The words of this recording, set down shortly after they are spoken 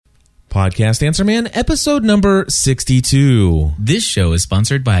Podcast Answer Man, episode number 62. This show is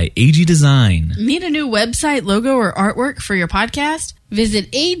sponsored by AG Design. Need a new website, logo, or artwork for your podcast?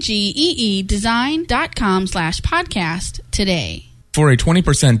 Visit ageedesign.com/podcast today. For a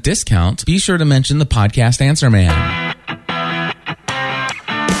 20% discount, be sure to mention the Podcast Answer Man.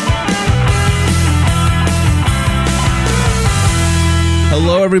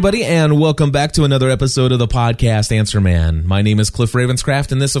 Hello, everybody, and welcome back to another episode of the Podcast Answer Man. My name is Cliff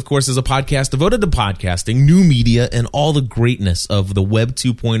Ravenscraft, and this, of course, is a podcast devoted to podcasting, new media, and all the greatness of the Web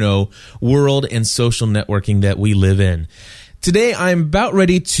 2.0 world and social networking that we live in. Today, I'm about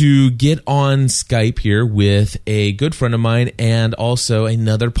ready to get on Skype here with a good friend of mine and also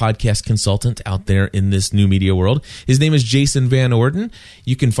another podcast consultant out there in this new media world. His name is Jason Van Orden.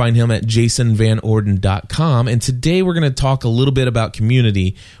 You can find him at jasonvanorden.com. And today, we're going to talk a little bit about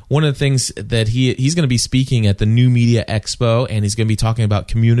community. One of the things that he's going to be speaking at the New Media Expo, and he's going to be talking about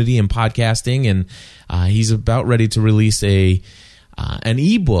community and podcasting. And he's about ready to release an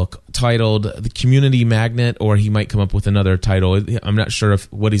ebook titled The Community Magnet, or he might come up with another title. I'm not sure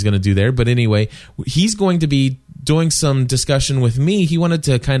what he's going to do there. But anyway, he's going to be doing some discussion with me. He wanted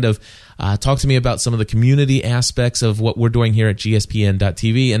to kind of talk to me about some of the community aspects of what we're doing here at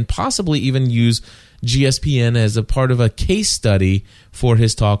gspn.tv and possibly even use GSPN as a part of a case study for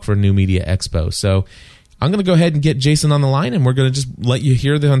his talk for New Media Expo. So I'm going to go ahead and get Jason on the line, and we're going to just let you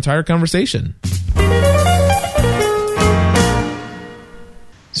hear the entire conversation.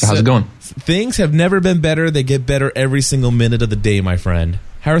 So how's it going? Things have never been better. They get better every single minute of the day, my friend.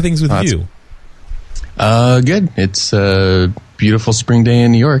 How are things with you? Good. It's a beautiful spring day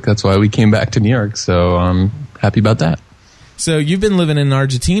in New York. That's why we came back to New York. So I'm happy about that. So you've been living in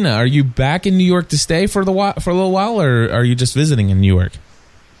Argentina. Are you back in New York to stay for a little while, or are you just visiting in New York?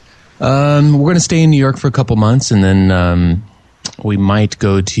 We're going to stay in New York for a couple months, and then we might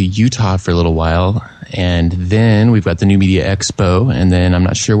go to Utah for a little while. And then we've got the New Media Expo, and then I'm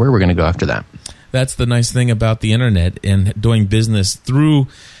not sure where we're going to go after that. That's the nice thing about the internet and doing business through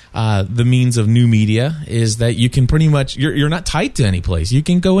the means of new media is that you can pretty much, you're not tied to any place. You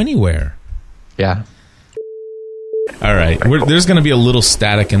can go anywhere. Yeah. All right. There's going to be a little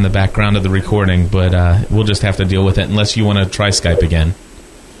static in the background of the recording, but we'll just have to deal with it unless you want to try Skype again.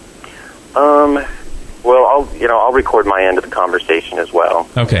 Well, I'll record my end of the conversation as well.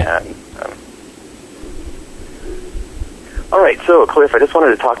 Okay. And, all right, so Cliff, I just wanted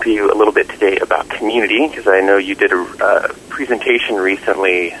to talk to you a little bit today about community, because I know you did a presentation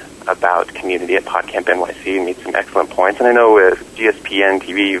recently about community at PodCamp NYC and made some excellent points. And I know with GSPN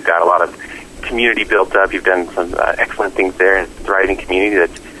TV, you've got a lot of community built up. You've done some excellent things there, and thriving community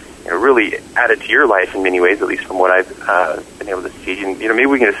that's really added to your life in many ways, at least from what I've been able to see. And maybe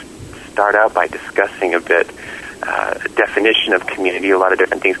we can just start out by discussing a bit a definition of community. A lot of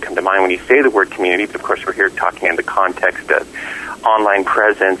different things come to mind when you say the word community, but of course we're here talking in the context of online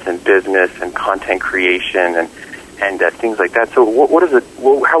presence and business and content creation and things like that. So what is it?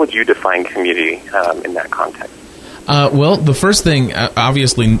 How would you define community in that context? Well, the first thing,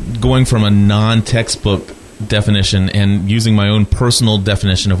 obviously, going from a non-textbook definition and using my own personal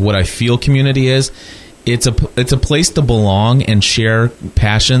definition of what I feel community is, it's a place to belong and share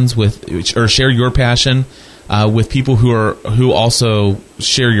passions with, or share your passion with people who also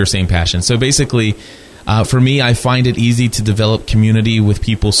share your same passion. So basically, for me, I find it easy to develop community with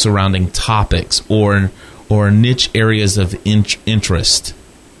people surrounding topics or niche areas of interest.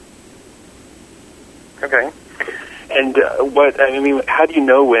 Okay. And how do you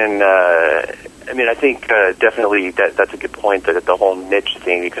know when? I think definitely that's a good point. That the whole niche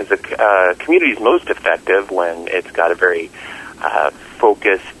thing, because the community is most effective when it's got a very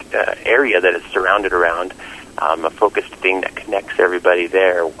focused area that it's surrounded around. A focused thing that connects everybody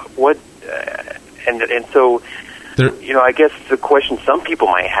there. So, I guess the question some people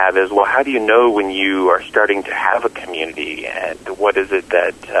might have is, well, how do you know when you are starting to have a community, and what is it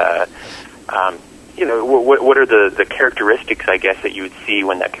that, what are the characteristics, I guess, that you would see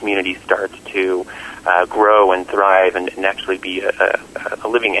when that community starts to grow and thrive and actually be a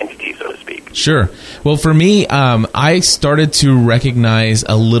living entity, so to speak? Sure. Well, for me, I started to recognize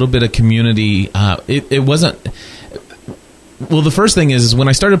a little bit of community. It wasn't... Well, the first thing is when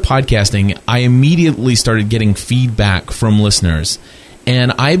I started podcasting, I immediately started getting feedback from listeners.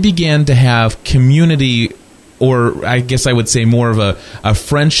 And I began to have community, or I guess I would say more of a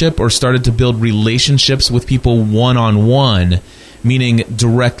friendship, or started to build relationships with people one-on-one, meaning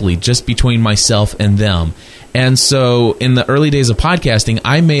directly, just between myself and them. And so in the early days of podcasting,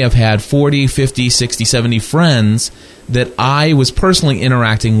 I may have had 40, 50, 60, 70 friends that I was personally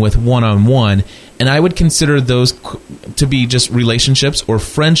interacting with one-on-one. And I would consider those to be just relationships or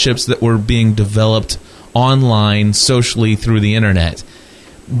friendships that were being developed online, socially, through the internet.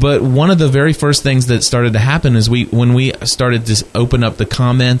 But one of the very first things that started to happen is when we started to open up the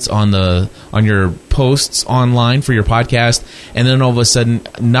comments on your posts online for your podcast, and then all of a sudden,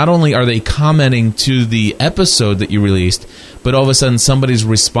 not only are they commenting to the episode that you released, but all of a sudden somebody's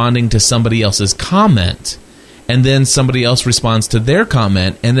responding to somebody else's comment, and then somebody else responds to their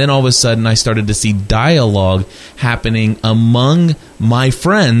comment, and then all of a sudden I started to see dialogue happening among my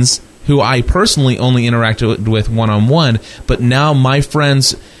friends who I personally only interacted with one-on-one, but now my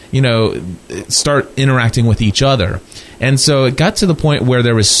friends, start interacting with each other. And so it got to the point where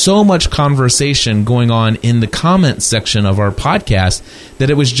there was so much conversation going on in the comment section of our podcast that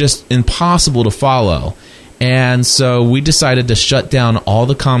it was just impossible to follow. And so we decided to shut down all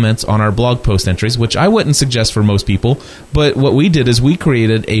the comments on our blog post entries, which I wouldn't suggest for most people, but what we did is we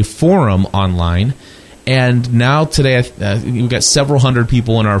created a forum online. And now today, we've got several hundred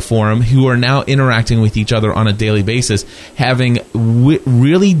people in our forum who are now interacting with each other on a daily basis, having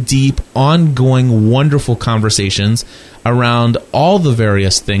really deep, ongoing, wonderful conversations around all the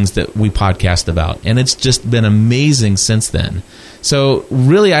various things that we podcast about. And it's just been amazing since then. So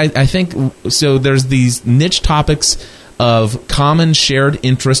really, I think, so there's these niche topics of common shared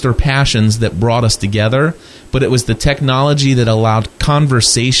interest or passions that brought us together, but it was the technology that allowed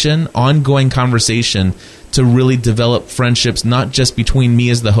conversation, ongoing conversation, to really develop friendships, not just between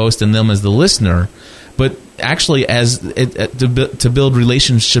me as the host and them as the listener, but actually to build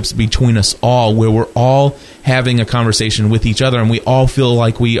relationships between us all, where we're all having a conversation with each other and we all feel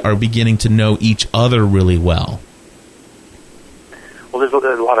like we are beginning to know each other really well. Well,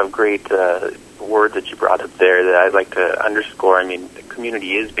 there's a lot of great words that you brought up there that I'd like to underscore. I mean, the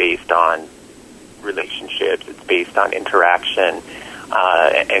community is based on relationships. It's based on interaction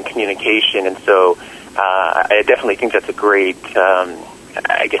and communication. And so I definitely think that's a great,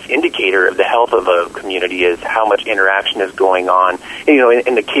 indicator of the health of a community is how much interaction is going on. And,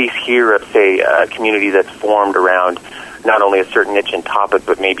 in the case here of, say, a community that's formed around not only a certain niche and topic,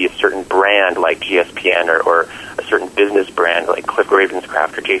 but maybe a certain brand like GSPN or a certain business brand like Cliff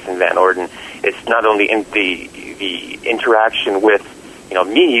Ravenscraft or Jason Van Orden. It's not only in the interaction with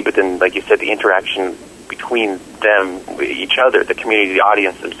me, but then, like you said, the interaction between them, each other, the community, the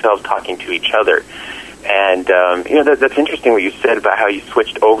audience themselves talking to each other. And that's interesting what you said about how you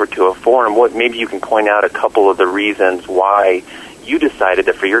switched over to a forum. Maybe you can point out a couple of the reasons why you decided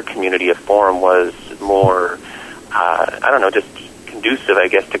that for your community a forum was more just conducive, I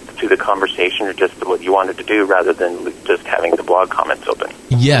guess, to the conversation, or just what you wanted to do rather than just having the blog comments open.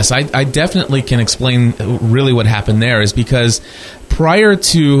 Yes, I definitely can explain really what happened there, is because prior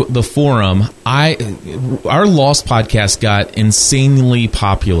to the forum, our Lost podcast got insanely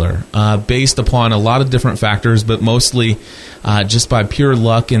popular based upon a lot of different factors, but mostly just by pure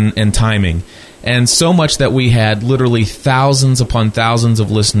luck and timing. And so much that we had literally thousands upon thousands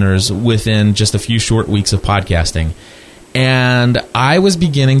of listeners within just a few short weeks of podcasting. And I was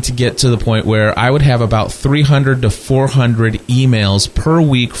beginning to get to the point where I would have about 300 to 400 emails per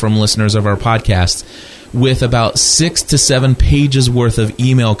week from listeners of our podcasts, with about 6 to 7 pages worth of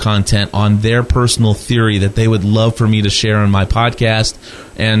email content on their personal theory that they would love for me to share on my podcast,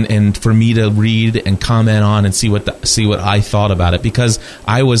 and for me to read and comment on and see what I thought about it, because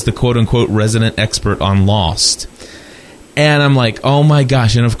I was the quote-unquote resident expert on Lost. And I'm like, oh my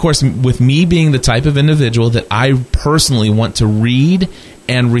gosh. And of course, with me being the type of individual that I personally want to read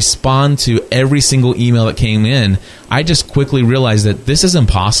and respond to every single email that came in, I just quickly realized that this is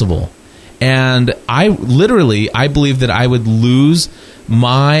impossible. And I believe that I would lose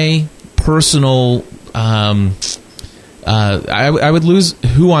my personal, I would lose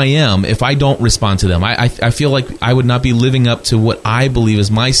who I am if I don't respond to them. I feel like I would not be living up to what I believe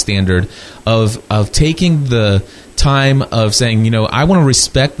is my standard of taking the time of saying, I want to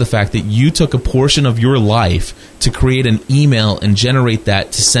respect the fact that you took a portion of your life to create an email and generate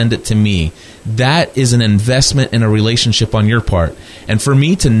that to send it to me. That is an investment in a relationship on your part. And for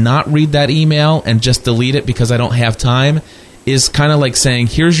me to not read that email and just delete it because I don't have time is kind of like saying,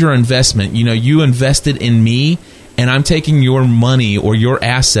 here's your investment. You invested in me, and I'm taking your money or your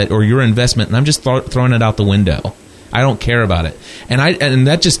asset or your investment, and I'm just throwing it out the window. I don't care about it. And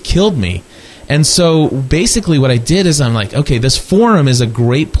that just killed me. And so basically what I did is I'm like, okay, this forum is a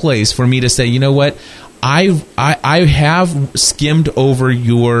great place for me to say, you know what? I have skimmed over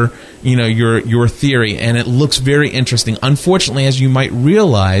your your theory, and it looks very interesting. Unfortunately, as you might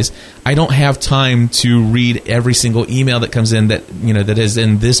realize, I don't have time to read every single email that comes in that is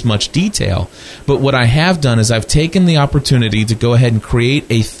in this much detail. But what I have done is I've taken the opportunity to go ahead and create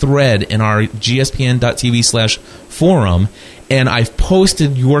a thread in our gspn.tv/forum, and I've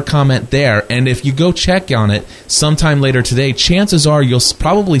posted your comment there. And if you go check on it sometime later today, chances are you'll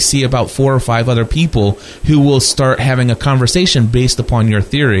probably see about 4 or 5 other people who will start having a conversation based upon your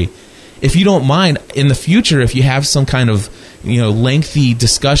theory. If you don't mind, in the future, if you have some kind of lengthy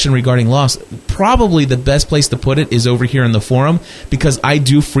discussion regarding loss, probably the best place to put it is over here in the forum, because I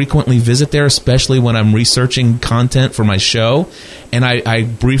do frequently visit there, especially when I'm researching content for my show, and I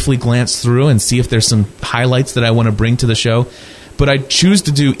briefly glance through and see if there's some highlights that I want to bring to the show. But I choose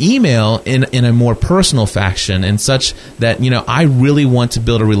to do email in a more personal fashion, and such that I really want to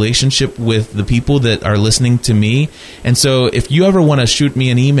build a relationship with the people that are listening to me. And so if you ever want to shoot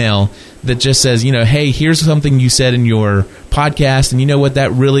me an email that just says, hey, here's something you said in your podcast, and you know what,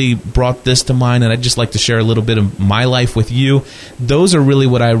 that really brought this to mind, and I'd just like to share a little bit of my life with you. Those are really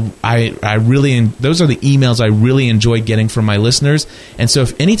what I really, those are the emails I really enjoy getting from my listeners. And so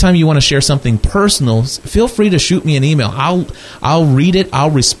if anytime you want to share something personal, feel free to shoot me an email. I'll read it.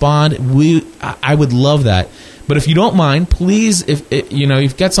 I'll respond. I would love that. But if you don't mind, please, if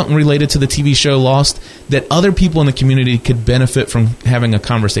you've got something related to the TV show Lost that other people in the community could benefit from having a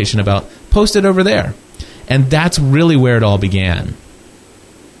conversation about, post it over there. And that's really where it all began.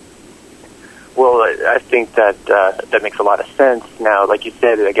 Well, I think that makes a lot of sense. Now, like you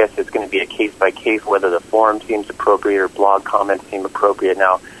said, I guess it's going to be a case-by-case whether the forum seems appropriate or blog comments seem appropriate.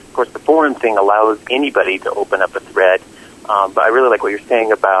 Now, of course, the forum thing allows anybody to open up a thread. But I really like what you're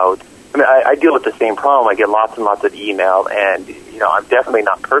saying about, I deal with the same problem. I get lots and lots of email, and, I'm definitely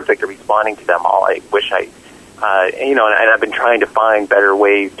not perfect at responding to them all. I wish and I've been trying to find better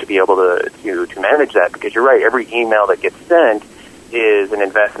ways to be able to manage that, because you're right, every email that gets sent is an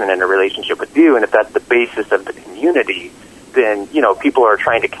investment in a relationship with you, and if that's the basis of the community, then, people are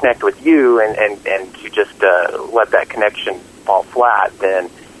trying to connect with you, and to just let that connection fall flat, then,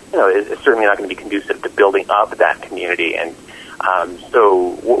 it's certainly not going to be conducive to building up that community. And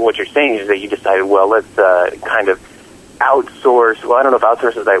so what you're saying is that you decided, well, let's kind of outsource. Well, I don't know if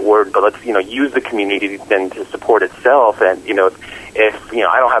outsource is the right word, but let's use the community then to support itself. And if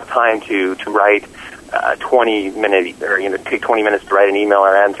I don't have time to write 20 minutes or take 20 minutes to write an email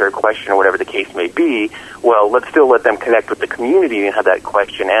or answer a question or whatever the case may be, well, let's still let them connect with the community and have that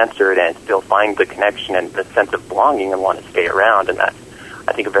question answered, and still find the connection and the sense of belonging and want to stay around. And that's,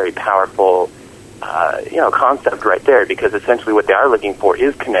 I think, a very powerful concept right there, because essentially what they are looking for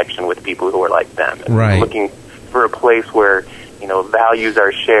is connection with people who are like them. And right. Looking for a place where, values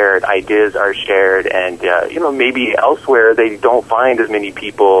are shared, ideas are shared, and, maybe elsewhere they don't find as many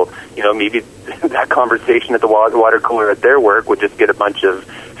people, maybe that conversation at the water cooler at their work would just get a bunch of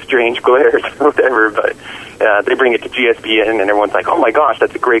strange glares or whatever, but they bring it to GSPN and everyone's like, oh my gosh,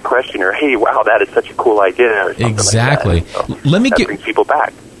 that's a great question, or hey, wow, that is such a cool idea, or something exactly. like that. So that brings people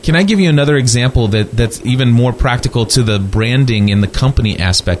back. Can I give you another example that's even more practical to the branding and the company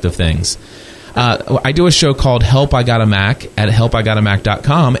aspect of things? I do a show called Help I Got a Mac at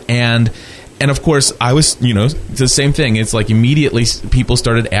helpigotamac.com, and of course I was, it's the same thing. It's like immediately people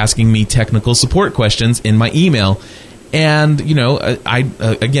started asking me technical support questions in my email, and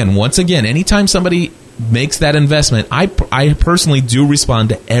once again, anytime somebody makes that investment, I personally do respond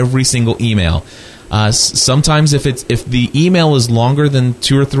to every single email. Sometimes if the email is longer than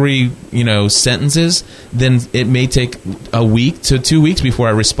 2 or 3 sentences, then it may take a week to 2 weeks before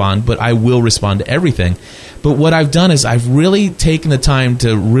I respond, but I will respond to everything. But what I've done is I've really taken the time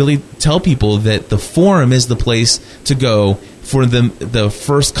to really tell people that the forum is the place to go for the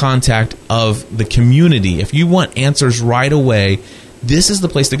first contact of the community. If you want answers right away, this is the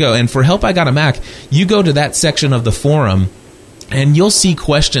place to go. And for Help I Got a Mac, you go to that section of the forum, and you'll see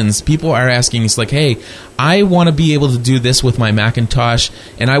questions. People are asking, it's like, hey, I want to be able to do this with my Macintosh,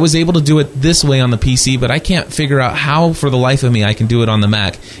 and I was able to do it this way on the PC, but I can't figure out how, for the life of me, I can do it on the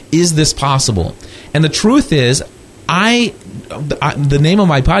Mac. Is this possible? And the truth is, the name of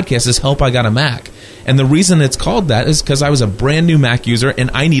my podcast is Help I Got a Mac. And the reason it's called that is because I was a brand new Mac user,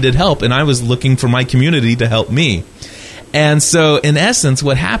 and I needed help, and I was looking for my community to help me. And so, in essence,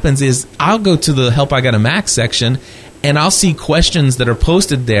 what happens is I'll go to the Help I Got a Mac section, and I'll see questions that are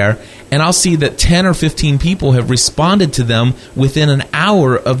posted there, and I'll see that 10 or 15 people have responded to them within an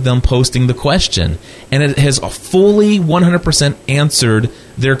hour of them posting the question. And it has fully 100% answered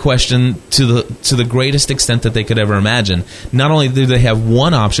their question to the greatest extent that they could ever imagine. Not only do they have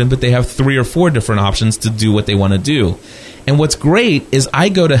one option, but they have 3 or 4 different options to do what they want to do. And what's great is I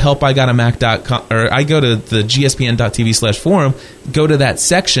go to helpigotamac.com, or I go to the gspn.tv/forum, go to that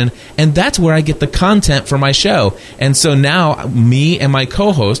section, and that's where I get the content for my show. And so now me and my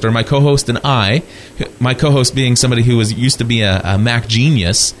co-host, or my co-host and I, my co-host being somebody who used to be a Mac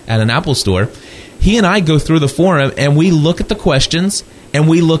genius at an Apple store, he and I go through the forum and we look at the questions and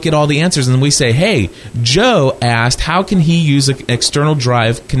we look at all the answers and we say, hey, Joe asked how can he use an external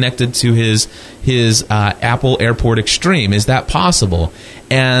drive connected to his Apple Airport Extreme? Is that possible?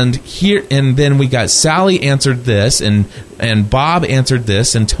 And then we got Sally answered this, and Bob answered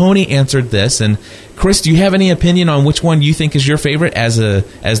this, and Tony answered this. And Chris, do you have any opinion on which one you think is your favorite as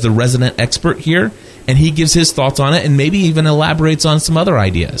the resident expert here? And he gives his thoughts on it and maybe even elaborates on some other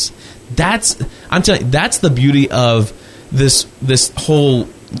ideas. I'm telling you, that's the beauty of this whole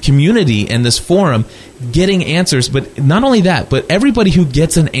community and this forum, getting answers. But not only that, but everybody who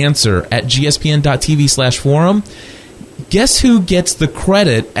gets an answer at gspn.tv/forum, guess who gets the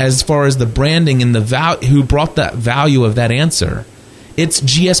credit as far as the branding and who brought that value of that answer? It's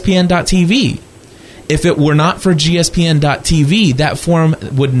gspn.tv. If it were not for gspn.tv, that forum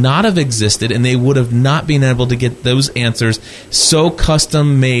would not have existed, and they would have not been able to get those answers so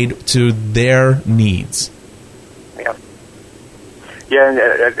custom made to their needs. Yeah,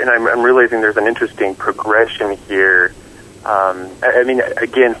 and I'm realizing there's an interesting progression here. I mean,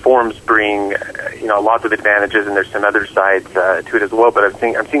 again, forums bring lots of advantages, and there's some other sides to it as well. But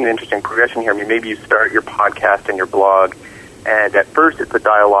I'm seeing an interesting progression here. I mean, maybe you start your podcast and your blog, and at first it's a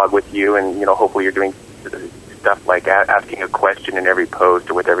dialogue with you, and hopefully you're doing stuff like asking a question in every post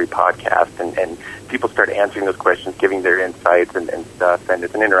or with every podcast, and people start answering those questions, giving their insights and stuff, and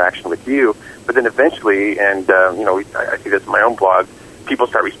it's an interaction with you. But then eventually, and I see this in my own blog, people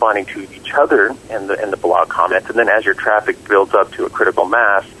start responding to each other in the blog comments, and then as your traffic builds up to a critical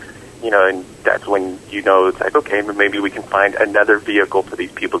mass, and that's when it's like, okay, maybe we can find another vehicle for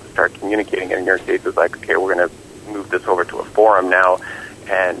these people to start communicating. And in your case, it's like, okay, we're going to move this over to a forum now,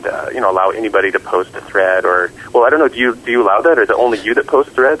 and allow anybody to post a thread. Or, well, I don't know, do you allow that, or is it only you that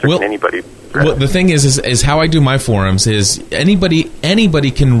posts threads, or can anybody? Well, the thing is how I do my forums is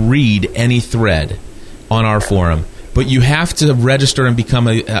anybody can read any thread on our forum. But you have to register and become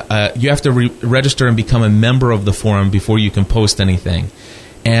register and become a member of the forum before you can post anything.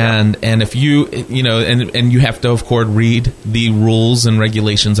 And if you and you have to, of course, read the rules and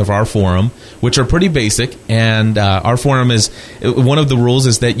regulations of our forum, which are pretty basic. And our forum is, one of the rules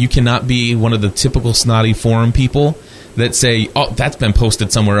is that you cannot be one of the typical snotty forum people that say, oh, that's been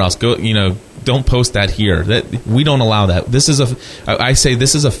posted somewhere else. Go, don't post that here. That we don't allow that. I say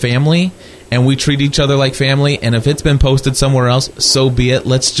this is a family, and we treat each other like family, and if it's been posted somewhere else, so be it.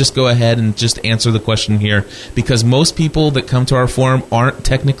 Let's just go ahead and just answer the question here, because most people that come to our forum aren't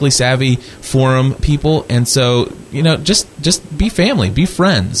technically savvy forum people, and so, just be family, be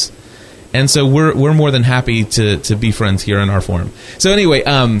friends. And so we're more than happy to be friends here in our forum. So anyway,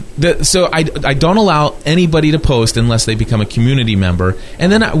 so I don't allow anybody to post unless they become a community member. And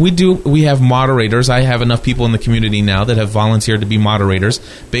then we have moderators. I have enough people in the community now that have volunteered to be moderators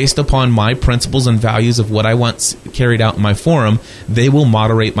based upon my principles and values of what I want carried out in my forum. They will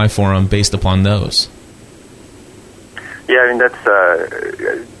moderate my forum based upon those. Yeah, I mean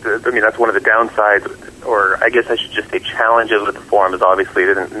that's one of the downsides, or I guess I should just say challenges with the forum, is obviously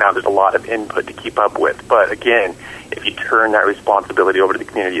now there's a lot of input to keep up with. But again, if you turn that responsibility over to the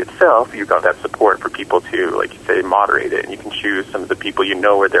community itself, you've got that support for people to, like you say, moderate it, and you can choose some of the people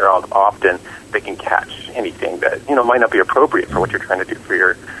where they're often they can catch anything that might not be appropriate for what you're trying to do for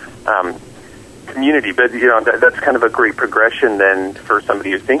your community. But that's kind of a great progression then for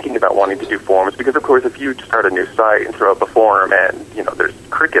somebody who's thinking about wanting to do forums, because of course if you start a new site and throw up a forum and there's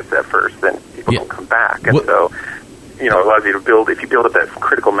crickets at first, then people don't come back. And so it allows you to build, if you build up that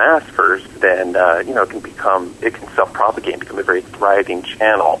critical mass first, then it can self-propagate and become a very thriving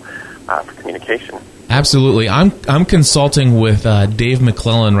channel for communication. Absolutely. I'm consulting with Dave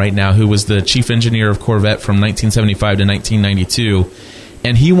McClellan right now, who was the chief engineer of Corvette from 1975 to 1992.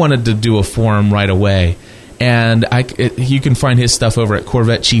 And he wanted to do a forum right away. And you can find his stuff over at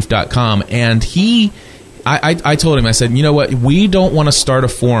CorvetteChief.com. And I told him, I said, you know what? We don't want to start a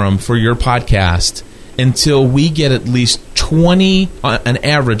forum for your podcast until we get at least an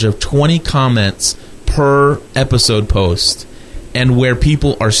average of 20 comments per episode post, and where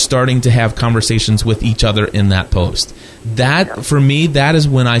people are starting to have conversations with each other in that post. That, for me, that is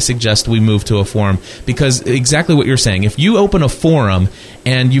when I suggest we move to a forum, because exactly what you're saying, if you open a forum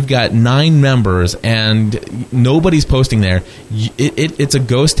and you've got 9 members and nobody's posting there, it's a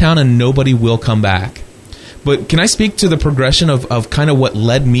ghost town and nobody will come back. But can I speak to the progression of kind of what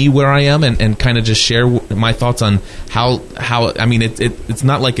led me where I am, and kind of just share my thoughts on how I mean, it's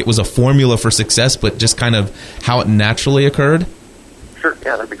not like it was a formula for success, but just kind of how it naturally occurred? Sure,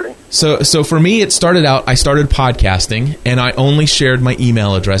 yeah, that'd be great. So for me, it started out, I started podcasting, and I only shared my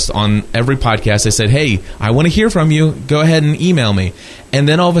email address on every podcast. I said, hey, I want to hear from you. Go ahead and email me. And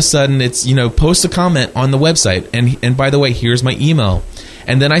then all of a sudden, it's, post a comment on the website. And by the way, here's my email.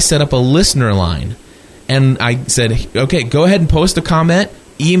 And then I set up a listener line. And I said, okay, go ahead and post a comment,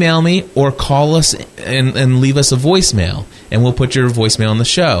 email me, or call us and leave us a voicemail. And we'll put your voicemail on the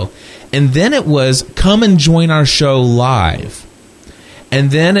show. And then it was, come and join our show live. And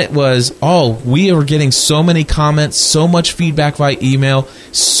then it was, we are getting so many comments, so much feedback via email,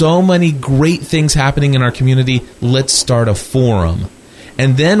 so many great things happening in our community. Let's start a forum.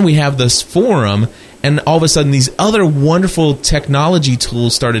 And then we have this forum, and all of a sudden these other wonderful technology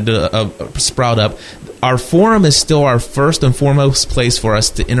tools started to sprout up. Our forum is still our first and foremost place for us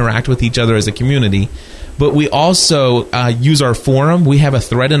to interact with each other as a community. But we also use our forum. We have a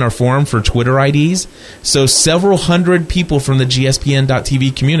thread in our forum for Twitter IDs. So several hundred people from the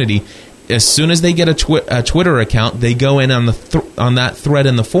GSPN.TV community, as soon as they get a Twitter account, they go in on that thread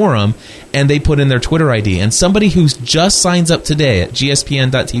in the forum, and they put in their Twitter ID. And somebody who just signs up today at gspn.tv/forum,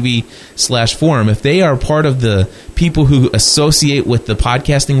 if they are part of the people who associate with the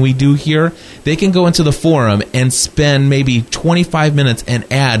podcasting we do here, they can go into the forum and spend maybe 25 minutes and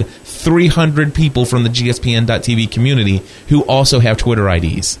add 300 people from the GSPN.TV community who also have Twitter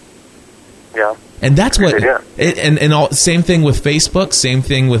IDs. Yeah. And that's what, same thing with Facebook, same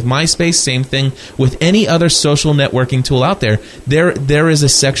thing with MySpace, same thing with any other social networking tool out there. There is a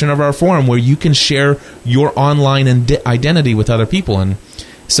section of our forum where you can share your online identity with other people. And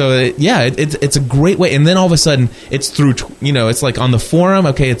so, it's a great way. And then all of a sudden, it's through, it's like on the forum,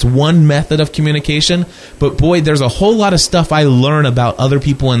 okay, it's one method of communication. But boy, there's a whole lot of stuff I learn about other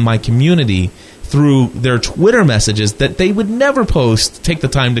people in my community through their Twitter messages that they would never take the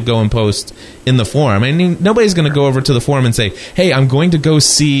time to go and post in the forum. I mean, nobody's going to go over to the forum and say, hey, I'm going to go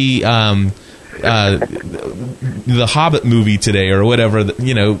see the Hobbit movie today or whatever.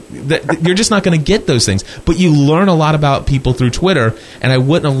 You're just not going to get those things. But you learn a lot about people through Twitter, and I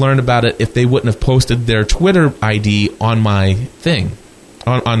wouldn't have learned about it if they wouldn't have posted their Twitter ID on my thing,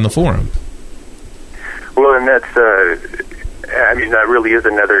 on the forum. Well, and that's... that really is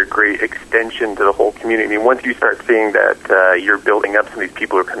another great extension to the whole community. I mean, once you start seeing that you're building up, some of these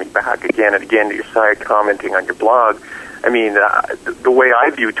people are coming back again and again to your site, commenting on your blog. I mean, the way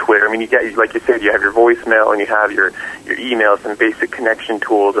I view Twitter, I mean, like you said, you have your voicemail and you have your email, some basic connection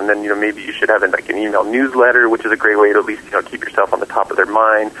tools, and then, maybe you should have an email newsletter, which is a great way to at least, keep yourself on the top of their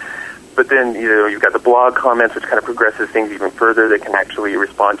mind. But then, you've got the blog comments, which kind of progresses things even further. They can actually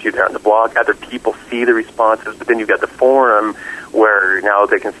respond to you there on the blog. Other people see the responses. But then you've got the forum, where now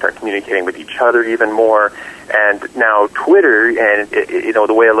they can start communicating with each other even more. And now Twitter, and,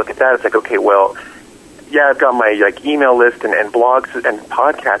 the way I look at that, it's like, okay, well, yeah, I've got my email list and blogs and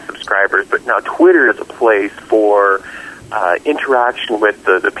podcast subscribers, but now Twitter is a place for interaction with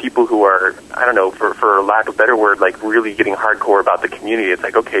the people who are, I don't know, for lack of a better word, really getting hardcore about the community. It's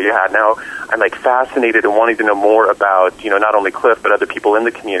like, okay, yeah, now I'm fascinated and wanting to know more about, not only Cliff, but other people in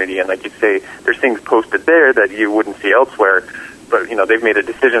the community. And like you say, there's things posted there that you wouldn't see elsewhere. But, they've made a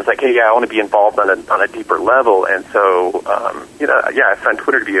decision. It's like, hey, yeah, I want to be involved on a deeper level. And so, I find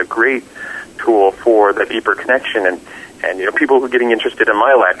Twitter to be a great tool for the deeper connection. And people who are getting interested in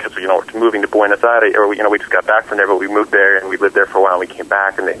my life, because, we're moving to Buenos Aires, or, we just got back from there, but we moved there and we lived there for a while and we came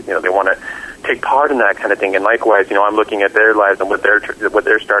back, and they want to take part in that kind of thing. And likewise, I'm looking at their lives and what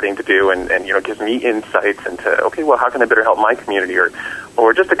they're starting to do, and gives me insights into, okay, well, how can I better help my community,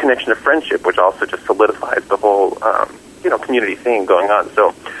 or just a connection of friendship, which also just solidifies the whole, community thing going on.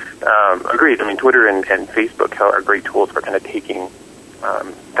 So, agreed. I mean, Twitter and Facebook are great tools for kind of taking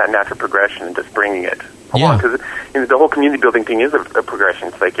that natural progression and just bringing it along. Because the whole community building thing is a progression.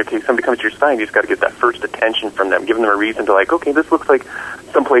 It's like, okay, somebody comes to your site, you just got to get that first attention from them, giving them a reason to okay, this looks like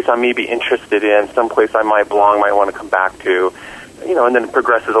someplace I may be interested in, someplace I might might want to come back to. And then it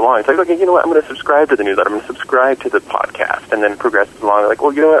progresses along. It's like, okay, you know what, I'm going to subscribe to the newsletter, I'm going to subscribe to the podcast, and then progresses along. Like,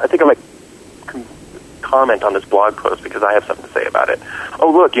 well, you know what, I think I might comment on this blog post because I have something to say about it.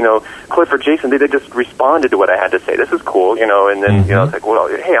 Oh, look, Cliff or Jason, they just responded to what I had to say. This is cool, and then, it's like, well,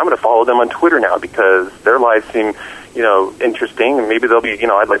 hey, I'm going to follow them on Twitter now because their lives seem, interesting, and maybe they'll be,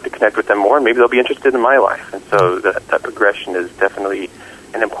 I'd like to connect with them more, and maybe they'll be interested in my life. And so that progression is definitely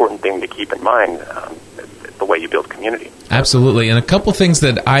an important thing to keep in mind, the way you build community. Absolutely. And a couple things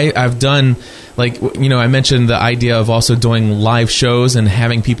that I've done I mentioned the idea of also doing live shows and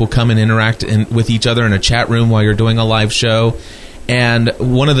having people come and interact with each other in a chat room while you're doing a live show. And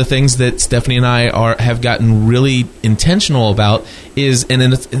one of the things that Stephanie and I have gotten really intentional about is,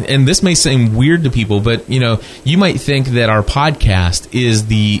 and this may seem weird to people, but you might think that our podcast is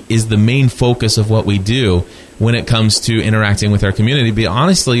the main focus of what we do when it comes to interacting with our community. But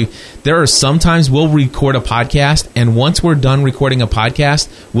honestly, there are sometimes we'll record a podcast, and once we're done recording a podcast,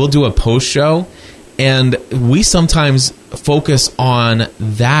 we'll do a post show. And we sometimes focus on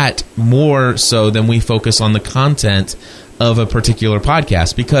that more so than we focus on the content of a particular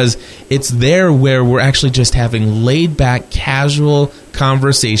podcast, because it's there where we're actually just having laid back, casual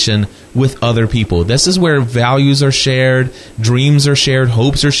conversation with other people. This is where values are shared, dreams are shared,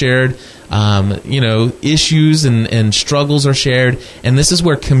 hopes are shared, issues and struggles are shared. And this is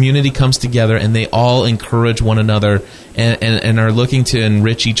where community comes together and they all encourage one another and are looking to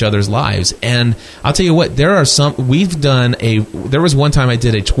enrich each other's lives. And I'll tell you what, there was one time I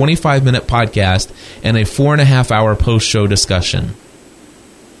did a 25-minute podcast and a 4.5-hour post-show discussion.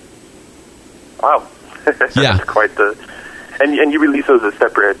 Wow. Yeah. That's quite the... And you release those as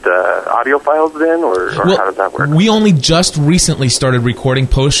separate audio files then, or how does that work? We only just recently started recording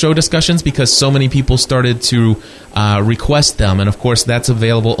post-show discussions because so many people started to request them. And, of course, that's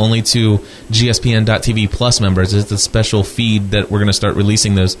available only to GSPN.TV Plus members. It's a special feed that we're going to start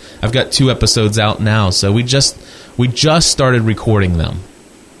releasing those. I've got 2 episodes out now, so we just started recording them.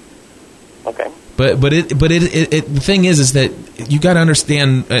 Okay. But the thing is that you got to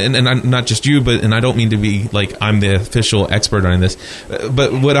understand, and I'm not just you, and I don't mean to be like I'm the official expert on this,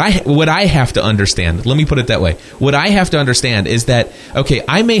 but what I have to understand, let me put it that way. What I have to understand is that, okay,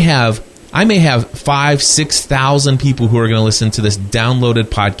 I may have 5,000-6,000 people who are going to listen to this downloaded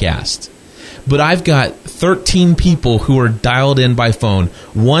podcast. But I've got 13 people who are dialed in by phone.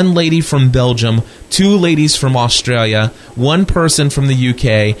 1 lady from Belgium, 2 ladies from Australia, 1 person from the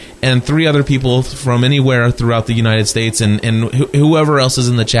UK, and 3 other people from anywhere throughout the United States and whoever else is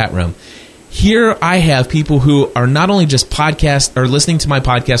in the chat room. Here I have people who are not only just listening to my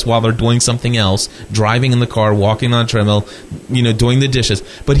podcast while they're doing something else, driving in the car, walking on a treadmill, doing the dishes.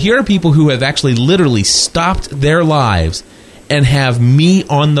 But here are people who have actually literally stopped their lives and have me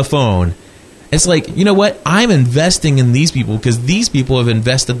on the phone. It's like, you know what? I'm investing in these people because these people have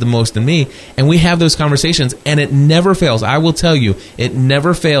invested the most in me, and we have those conversations, and it never fails. I will tell you, it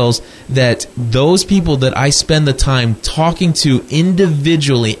never fails that those people that I spend the time talking to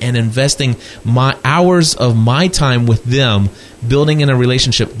individually and investing my hours of my time with them, building in a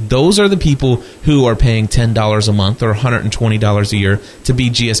relationship, those are the people who are paying $10 a month or $120 a year to be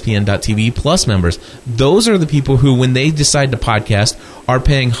GSPN.TV Plus members. Those are the people who, when they decide to podcast, are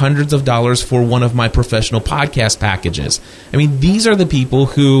paying hundreds of dollars for one of my professional podcast packages. I mean, these are the people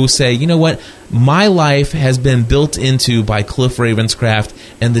who say, you know what, my life has been built into by Cliff Ravenscraft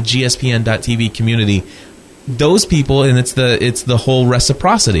and the GSPN.TV community. Those people, and it's the whole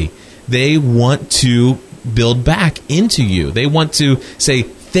reciprocity. They want to build back into you. They want to say,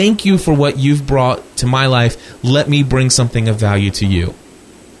 thank you for what you've brought to my life. Let me bring something of value to you.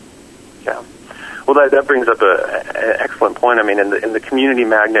 Yeah. Well, that brings up an excellent point. I mean, in the Community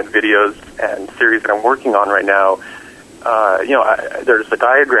Magnet videos and series that I'm working on right now, there's a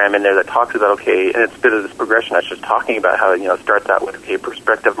diagram in there that talks about, okay, and it's a bit of this progression I was just talking about, how, it starts out with, okay,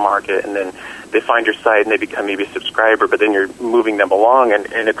 prospective market, and then they find your site and they become maybe a subscriber, but then you're moving them along, and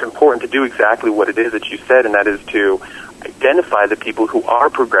it's important to do exactly what it is that you said, and that is to identify the people who are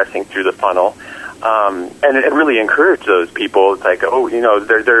progressing through the funnel, and really encourage those people. It's like,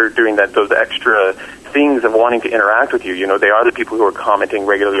 they're doing those extra things of wanting to interact with you. They are the people who are commenting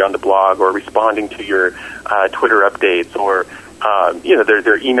regularly on the blog or responding to your Twitter updates, or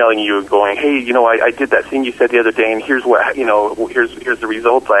they're emailing you and going, hey, I did that thing you said the other day, and here's what, here's the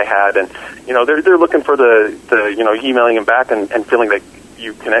results I had, and they're looking for the emailing them back and feeling like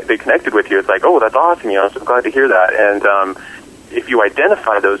they connected with you. It's like, oh, that's awesome, I'm so glad to hear that. And if you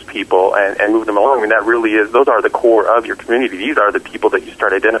identify those people and move them along, I mean, that really is, those are the core of your community. These are the people that you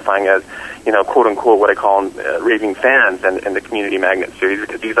start identifying as, quote unquote, what I call raving fans and the Community Magnet series,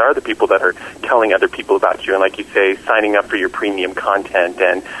 because these are the people that are telling other people about you, and like you say, signing up for your premium content,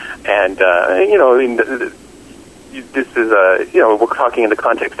 and this is we're talking in the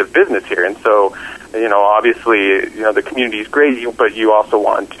context of business here, and so obviously the community is great, but you also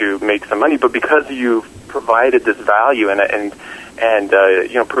want to make some money, but because you've provided this value and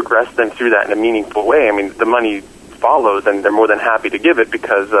progress them through that in a meaningful way, I mean, the money follows, and they're more than happy to give it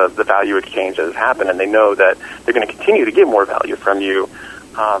because of the value exchange that has happened, and they know that they're going to continue to get more value from you,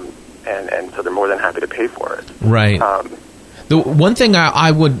 and so they're more than happy to pay for it. Right. The one thing I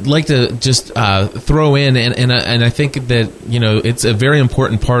would like to just throw in, and I think that it's a very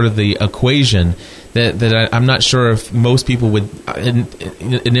important part of the equation that I'm not sure if most people would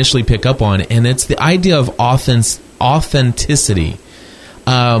initially pick up on, and it's the idea of authenticity.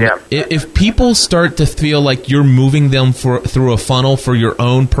 If people start to feel like you're moving them through a funnel for your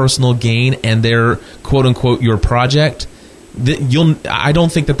own personal gain, and they're quote unquote your project, I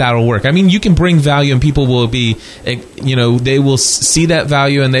don't think that'll work. I mean, you can bring value, and people will be, they will see that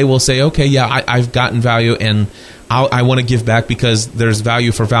value, and they will say, okay, yeah, I've gotten value, and I want to give back because there's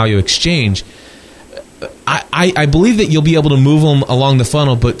value for value exchange. I believe that you'll be able to move them along the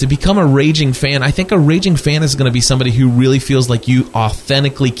funnel, but to become a raging fan, I think a raging fan is going to be somebody who really feels like you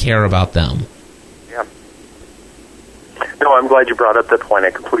authentically care about them. Yeah. No, I'm glad you brought up that point.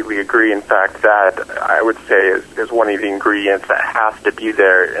 I completely agree. In fact, that I would say is one of the ingredients that has to be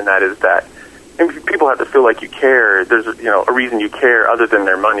there, and that is that people have to feel like you care. There's a reason you care other than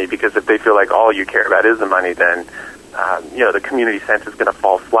their money, because if they feel like all you care about is the money, then the community sense is going to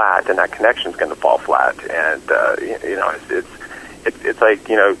fall flat, and that connection is going to fall flat. And it's like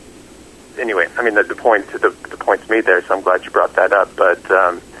anyway. I mean, the point's made there, so I'm glad you brought that up. But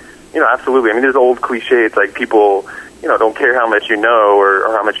absolutely. I mean, there's old cliche. It's like people don't care how much you know or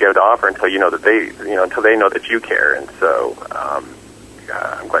how much you have to offer until until they know that you care. And so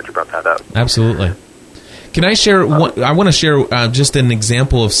I'm glad you brought that up. Absolutely. Can I share? I want to share just an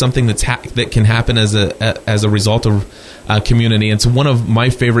example of something that can happen as a result of community. It's one of my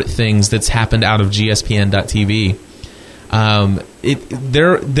favorite things that's happened out of GSPN.TV.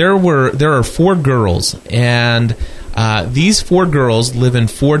 There are 4 girls, and these 4 girls live in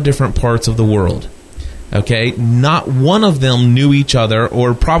 4 different parts of the world. Okay, not one of them knew each other,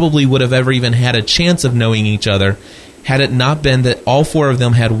 or probably would have ever even had a chance of knowing each other, had it not been that all 4 of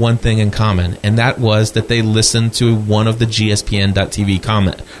them had one thing in common, and that was that they listened to one of the GSPN.TV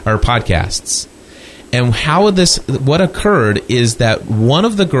podcasts. And what occurred is that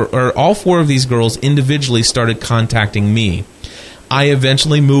all 4 of these girls individually started contacting me. I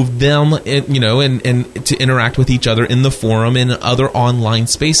eventually moved them, and to interact with each other in the forum and other online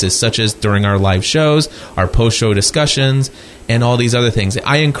spaces, such as during our live shows, our post-show discussions, and all these other things.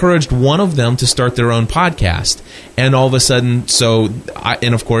 I encouraged one of them to start their own podcast, and all of a sudden,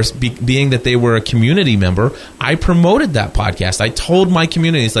 of course, being that they were a community member, I promoted that podcast. I told my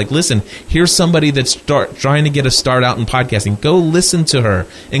community, it's like, listen, here's somebody that's trying to get a start out in podcasting. Go listen to her,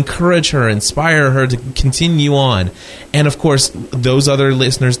 encourage her, inspire her to continue on. And of course, those other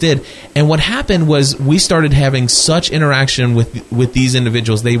listeners did. And what happened was we started having such interaction with these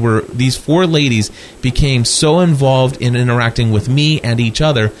individuals. These 4 ladies became so involved in interacting with me and each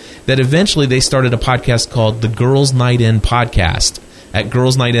other that eventually they started a podcast called the Girls Night In Podcast at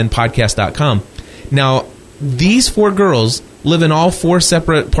girlsnightinpodcast.com. Now, these 4 girls live in all 4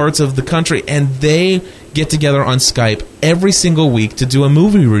 separate parts of the country, and they get together on Skype every single week to do a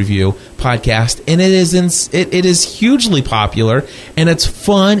movie review podcast, and it is hugely popular, and it's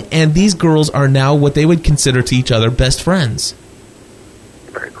fun, and these girls are now what they would consider to each other best friends.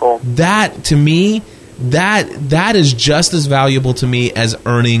 Very cool. That, to me, that is just as valuable to me as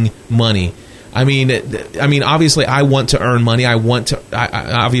earning money. I mean, obviously, I want to earn money.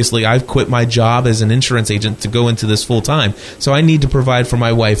 Obviously, I've quit my job as an insurance agent to go into this full time. So I need to provide for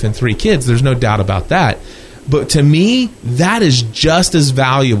my wife and 3 kids. There's no doubt about that. But to me, that is just as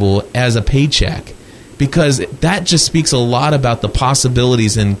valuable as a paycheck, because that just speaks a lot about the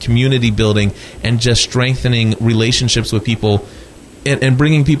possibilities in community building and just strengthening relationships with people and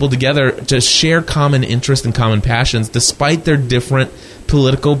bringing people together to share common interests and common passions, despite their different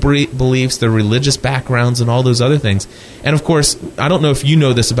political beliefs, their religious backgrounds, and all those other things. And of course, I don't know if you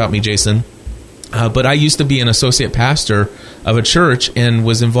know this about me, Jason, but I used to be an associate pastor of a church and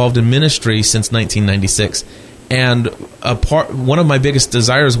was involved in ministry since 1996. And one of my biggest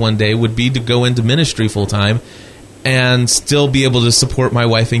desires one day would be to go into ministry full time and still be able to support my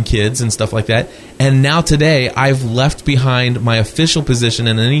wife and kids and stuff like that. And now today, I've left behind my official position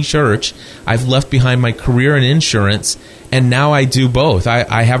in any church. I've left behind my career in insurance, and now I do both.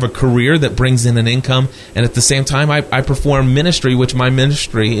 I have a career that brings in an income, and at the same time, I perform ministry, which my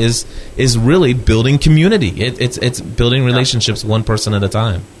ministry is really building community. It's building relationships one person at a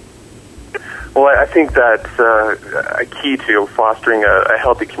time. Well, I think that's a key to fostering a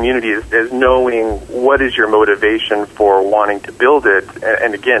healthy community is knowing what is your motivation for wanting to build it,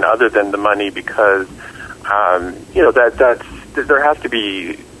 and again, other than the money, because there has to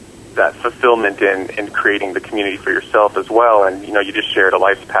be that fulfillment in creating the community for yourself as well. And you just shared a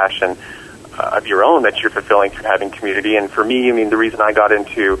life's passion of your own that you're fulfilling through having community. And for me, the reason I got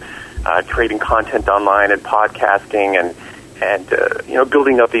into creating content online and podcasting and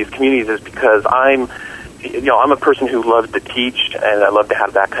building up these communities is because I'm a person who loves to teach, and I love to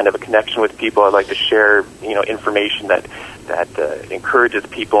have that kind of a connection with people. I like to share, information that encourages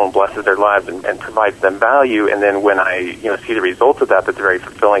people and blesses their lives and provides them value. And then when I, see the results of that, that's very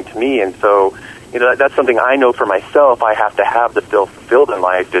fulfilling to me. And so, that's something I know for myself. I have to have to feel fulfilled in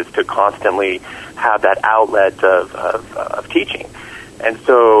life is to constantly have that outlet of teaching. And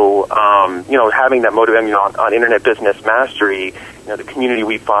so, having that motivation on Internet Business Mastery, the community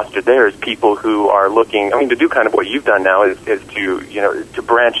we fostered there is people who are looking, to do kind of what you've done now is to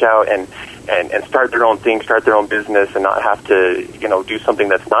branch out and start their own thing, start their own business, and not have to, do something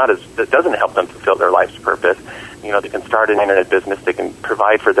that doesn't help them fulfill their life's purpose. They can start an internet business, they can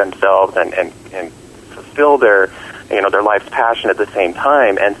provide for themselves and fulfill their life's passion at the same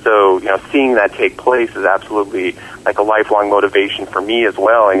time. And so, seeing that take place is absolutely like a lifelong motivation for me as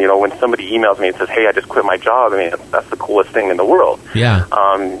well. And, when somebody emails me and says, hey, I just quit my job, that's the coolest thing in the world. Yeah.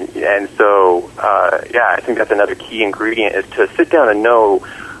 And so, I think that's another key ingredient is to sit down and know,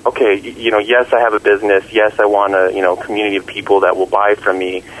 okay, yes, I have a business. Yes, I want a, community of people that will buy from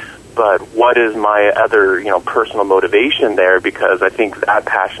me. But what is my other, personal motivation there? Because I think that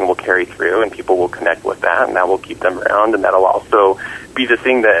passion will carry through and people will connect with that, and that will keep them around, and that'll also be the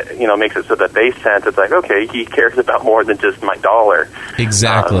thing that, makes it so that they sense it's like, okay, he cares about more than just my dollar.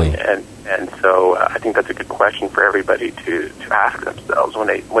 Exactly. And so I think that's a good question for everybody to ask themselves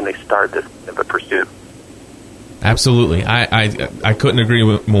when they start this pursuit. Absolutely. I couldn't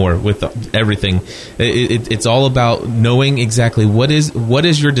agree more with everything. It's all about knowing exactly what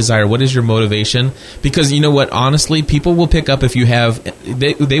is your desire, what is your motivation, because you know what, honestly, people will pick up if you have,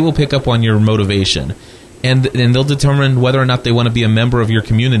 they will pick up on your motivation, and they'll determine whether or not they want to be a member of your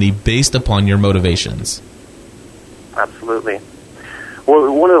community based upon your motivations. Absolutely.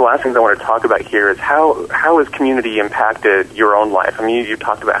 Well, one of the last things I want to talk about here is how has community impacted your own life? You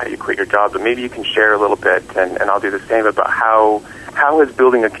talked about how you quit your job, but maybe you can share a little bit, and I'll do the same, about how has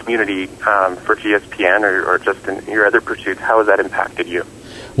building a community for GSPN or just in your other pursuits, how has that impacted you?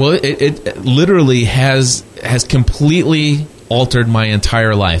 Well, it literally has completely altered my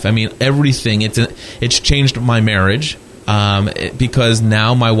entire life. Everything. It's changed my marriage. Because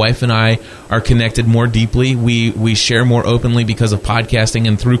now my wife and I are connected more deeply. We share more openly because of podcasting,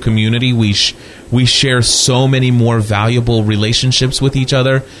 and through community, we share so many more valuable relationships with each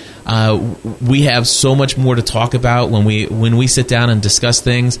other. We have so much more to talk about when we sit down and discuss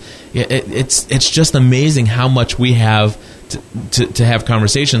things. It's just amazing how much we have to have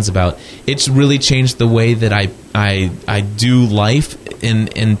conversations about. It's really changed the way that I do life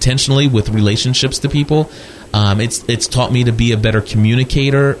intentionally with relationships to people. It's taught me to be a better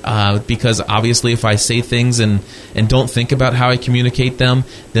communicator, because obviously if I say things and don't think about how I communicate them,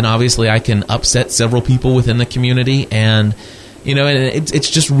 then obviously I can upset several people within the community, and it's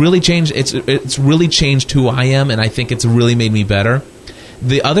just really changed. It's really changed who I am, and I think it's really made me better.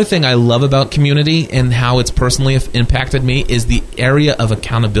 The other thing I love about community and how it's personally impacted me is the area of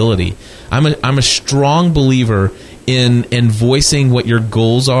accountability. I'm a strong believer in voicing what your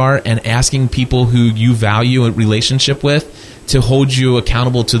goals are and asking people who you value a relationship with to hold you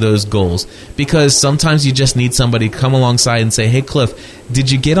accountable to those goals. Because sometimes you just need somebody to come alongside and say, hey, Cliff, did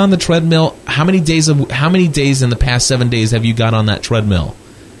you get on the treadmill? How many days in the past 7 days have you got on that treadmill?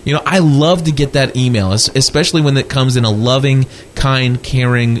 I love to get that email, especially when it comes in a loving, kind,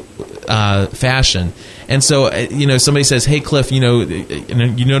 caring fashion. And so, somebody says, hey, Cliff,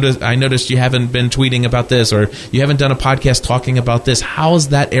 I noticed you haven't been tweeting about this, or you haven't done a podcast talking about this. How's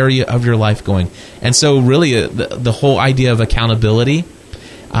that area of your life going? And so really the whole idea of accountability,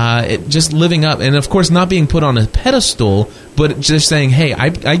 just living up, and of course not being put on a pedestal, but just saying, hey,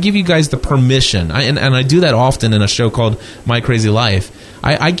 I give you guys the permission. And I do that often in a show called My Crazy Life.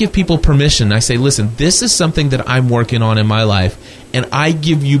 I give people permission. I say, listen, this is something that I'm working on in my life, and I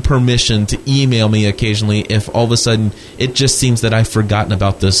give you permission to email me occasionally if all of a sudden it just seems that I've forgotten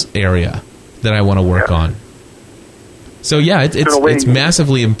about this area that I want to work on. So yeah, it's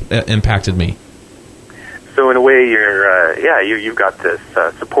massively impacted me. So in a way, you've got this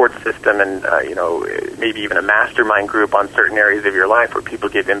support system, and maybe even a mastermind group on certain areas of your life where people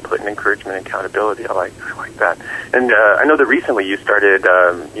give input and encouragement and accountability. I like that. And I know that recently you started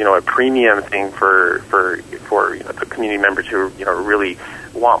a premium thing for the community members who really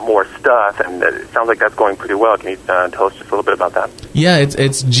want more stuff, and it sounds like that's going pretty well. Can you tell us just a little bit about that? Yeah,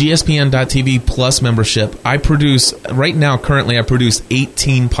 it's gspn.tv plus membership. I produce 18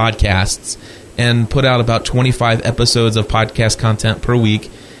 podcasts and put out about 25 episodes of podcast content per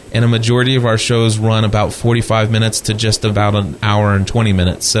week, and a majority of our shows run about 45 minutes to just about an hour and 20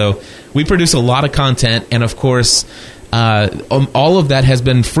 minutes. So we produce a lot of content, and of course, All of that has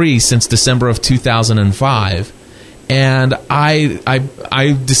been free since December of 2005. And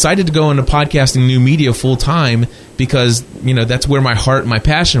I decided to go into podcasting new media full time because, that's where my heart and my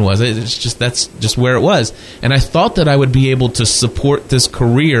passion was. That's just where it was. And I thought that I would be able to support this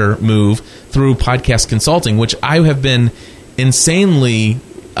career move through podcast consulting, which I have been insanely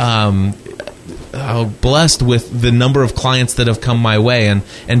blessed with the number of clients that have come my way.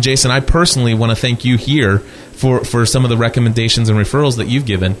 And Jason, I personally want to thank you here for some of the recommendations and referrals that you've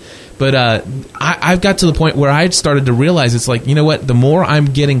given. But I've got to the point where I started to realize it's like, the more I'm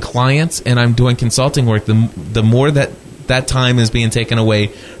getting clients and I'm doing consulting work, the more that time is being taken away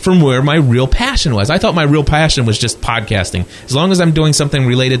from where my real passion was. I thought my real passion was just podcasting. As long as I'm doing something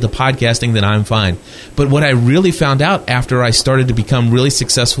related to podcasting, then I'm fine. But what I really found out after I started to become really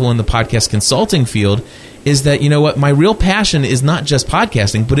successful in the podcast consulting field is that, my real passion is not just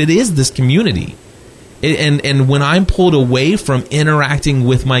podcasting, but it is this community. And when I'm pulled away from interacting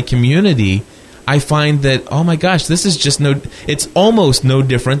with my community, I find that, oh my gosh, this is just it's almost no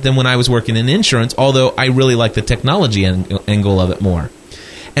different than when I was working in insurance, although I really like the technology angle of it more.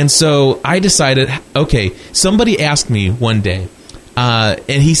 And so I decided, okay, somebody asked me one day,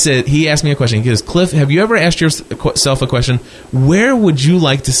 and he asked me a question. He goes, Cliff, have you ever asked yourself a question, where would you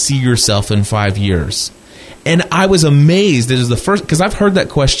like to see yourself in 5 years? And I was amazed. It was the first, because I've heard that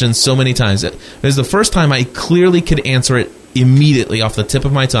question so many times. It was the first time I clearly could answer it immediately off the tip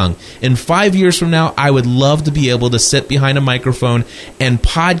of my tongue. In 5 years from now, I would love to be able to sit behind a microphone and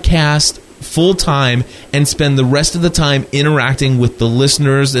podcast full time and spend the rest of the time interacting with the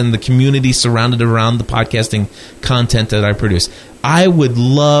listeners and the community surrounded around the podcasting content that I produce. I would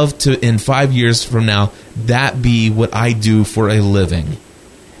love to, in 5 years from now, that be what I do for a living.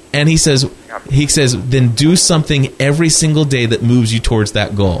 And he says, then do something every single day that moves you towards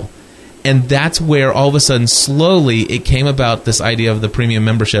that goal. And that's where all of a sudden, slowly, it came about this idea of the premium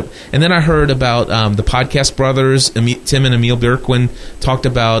membership. And then I heard about the Podcast Brothers, Tim and Emil Birkwin talked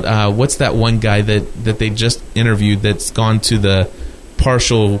about, what's that one guy that they just interviewed that's gone to the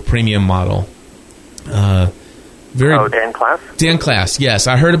partial premium model? Dan Class? Dan Class, yes.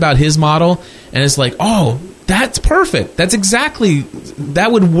 I heard about his model, and it's like, oh, that's perfect. That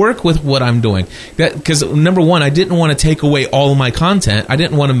would work with what I'm doing. Because number one, I didn't want to take away all of my content. I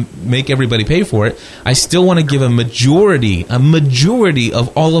didn't want to make everybody pay for it. I still want to give a majority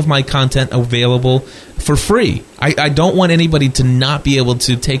of all of my content available for free. I don't want anybody to not be able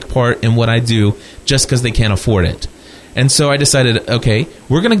to take part in what I do just because they can't afford it. And so I decided, okay,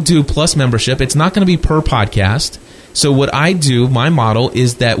 we're going to do Plus membership. It's not going to be per podcast. So what I do, my model,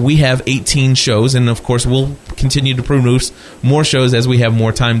 is that we have 18 shows, and of course we'll continue to produce more shows as we have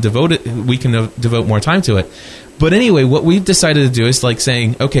more time devoted. We can devote more time to it. But anyway, what we've decided to do is like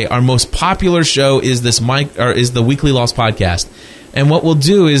saying, okay, our most popular show is is the Weekly Lost podcast, and what we'll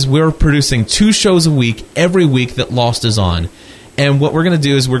do is we're producing 2 shows a week every week that Lost is on. And what we're going to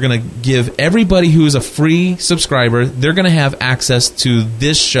do is we're going to give everybody who is a free subscriber, they're going to have access to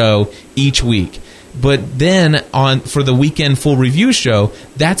this show each week. But then for the weekend full review show,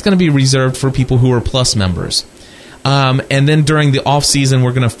 that's going to be reserved for people who are Plus members. And then during the off season,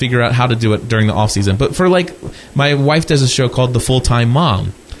 we're going to figure out how to do it during the off season. But for my wife does a show called The Full-Time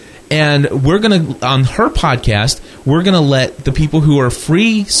Mom. And we're going to, on her podcast, we're going to let the people who are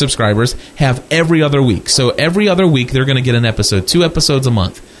free subscribers have every other week. So every other week, they're going to get an episode, 2 episodes a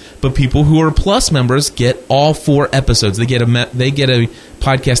month. But people who are Plus members get all 4 episodes. They get a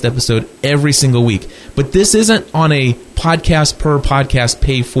podcast episode every single week. But this isn't on a podcast per podcast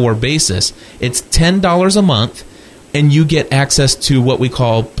pay for basis. It's $10 a month, and you get access to what we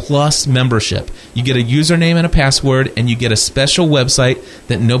call Plus membership. You get a username and a password, and you get a special website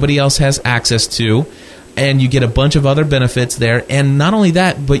that nobody else has access to, and you get a bunch of other benefits there. And not only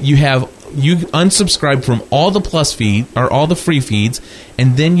that, but you unsubscribe from all the Plus feed or all the free feeds,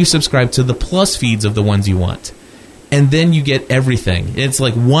 and then you subscribe to the Plus feeds of the ones you want. And then you get everything. It's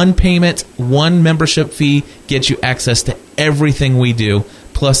like one payment, one membership fee gets you access to everything we do,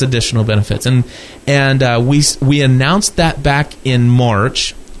 plus additional benefits. And we announced that back in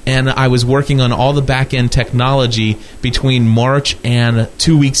March, and I was working on all the back-end technology between March and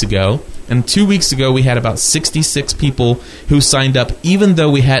 2 weeks ago. And 2 weeks ago, we had about 66 people who signed up, even though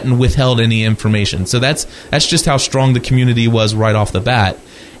we hadn't withheld any information. So that's just how strong the community was right off the bat.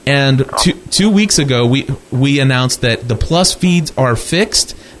 And 2 weeks ago, we announced that the Plus feeds are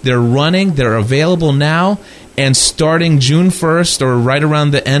fixed. They're running. They're available now. And starting June 1st, or right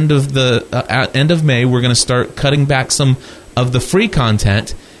around the end of May, we're going to start cutting back some of the free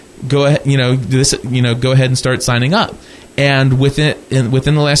content. Go ahead, go ahead and start signing up. And within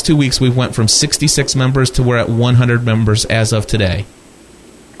the last 2 weeks, we've went from 66 members to we're at 100 members as of today.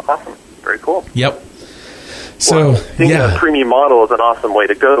 Awesome. Very cool. Yep. So, thinking a premium model is an awesome way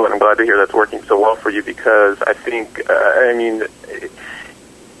to go, and I'm glad to hear that's working so well for you because I think,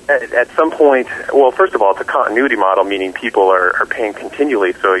 at some point, well, first of all, it's a continuity model, meaning people are paying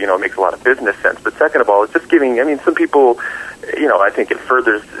continually, so, it makes a lot of business sense. But second of all, it's just giving, some people, I think it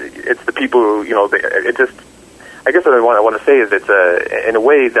furthers, it's the people who, I guess what I want to say is it's in a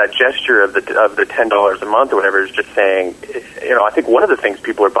way that gesture of the $10 a month or whatever is just saying, I think one of the things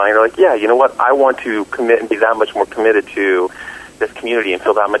people are buying are like, yeah, you know what, I want to commit and be that much more committed to this community and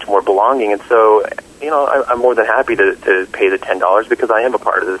feel that much more belonging. And so, I'm more than happy to pay the $10 because I am a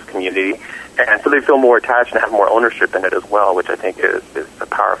part of this community. And so they feel more attached and have more ownership in it as well, which I think is a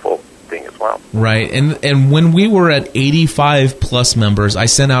powerful thing as well. Right. And when we were at 85 plus members, I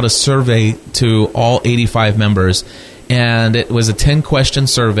sent out a survey to all 85 members, and it was a 10-question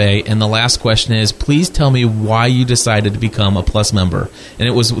survey, and the last question is, please tell me why you decided to become a plus member. And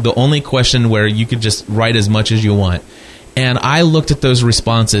it was the only question where you could just write as much as you want. And I looked at those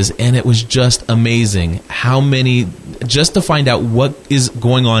responses, and it was just amazing how many, just to find out what is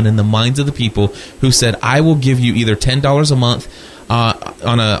going on in the minds of the people who said, I will give you either $10 a month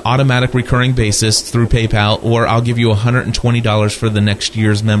on an automatic recurring basis through PayPal, or I'll give you $120 for the next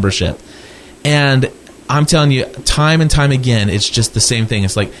year's membership. And I'm telling you, time and time again, it's just the same thing.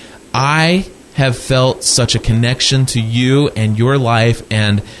 It's like, I have felt such a connection to you and your life,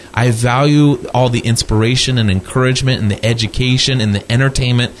 and I value all the inspiration and encouragement and the education and the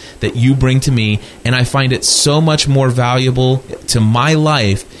entertainment that you bring to me, and I find it so much more valuable to my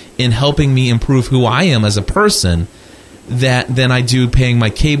life in helping me improve who I am as a person than I do paying my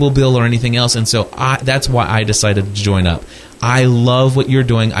cable bill or anything else. And so that's why I decided to join up. I love what you're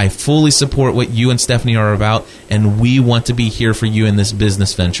doing. I fully support what you and Stephanie are about, and we want to be here for you in this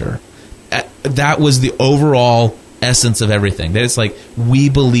business venture. That was the overall essence of everything. That it's like, we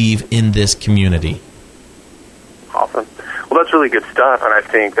believe in this community. Awesome. Well, that's really good stuff, and I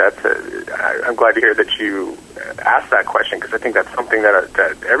think I'm glad to hear that you asked that question, because I think that's something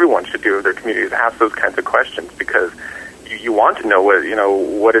that everyone should do in their community, is ask those kinds of questions, because you want to know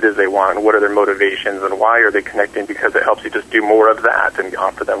what it is they want, and what are their motivations, and why are they connecting, because it helps you just do more of that and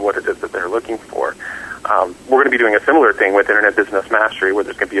offer them what it is that they're looking for. We're going to be doing a similar thing with Internet Business Mastery, where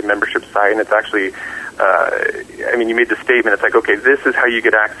there's going to be a membership site, and it's actually, you made the statement, it's like, okay, this is how you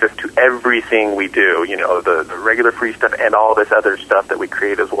get access to everything we do, the regular free stuff and all this other stuff that we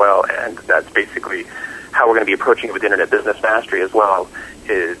create as well, and that's basically how we're going to be approaching it with Internet Business Mastery as well,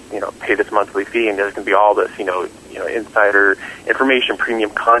 is, pay this monthly fee, and there's going to be all this, insider information, premium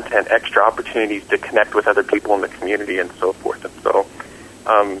content, extra opportunities to connect with other people in the community, and so forth. And so,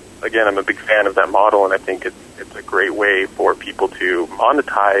 again, I'm a big fan of that model, and I think it's a great way for people to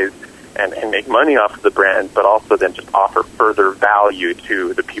monetize and make money off of the brand, but also then just offer further value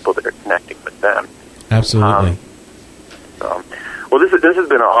to the people that are connecting with them. Absolutely. Well, this has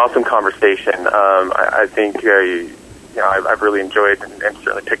been an awesome conversation. I think I've really enjoyed and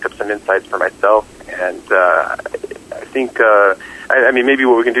certainly picked up some insights for myself. And I think, maybe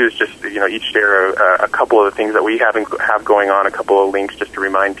what we can do is just each share a couple of the things that we have going on, a couple of links just to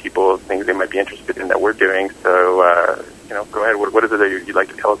remind people of things they might be interested in that we're doing. So, go ahead. What is it that you'd like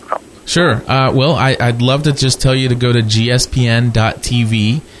to tell us about? Sure. Well, I'd love to just tell you to go to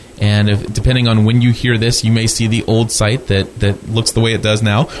gspn.tv. And depending on when you hear this, you may see the old site that looks the way it does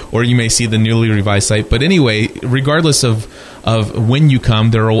now, or you may see the newly revised site. But anyway, regardless of when you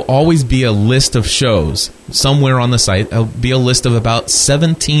come, there will always be a list of shows somewhere on the site. There'll be a list of about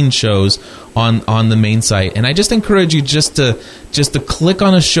 17 shows on the main site. And I just encourage you just to click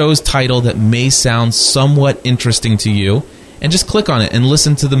on a show's title that may sound somewhat interesting to you, and just click on it and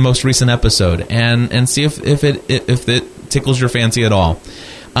listen to the most recent episode and see if it tickles your fancy at all.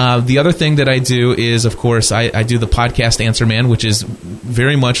 The other thing that I do is, of course, I do the Podcast Answer Man, which is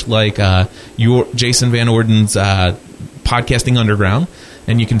very much like your Jason Van Orden's Podcasting Underground,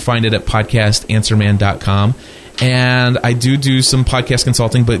 and you can find it at podcastanswerman.com. And I do some podcast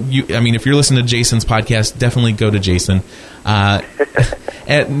consulting, but if you're listening to Jason's podcast, definitely go to Jason. Now,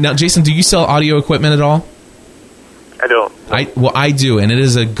 Jason, do you sell audio equipment at all? I don't. I do, and it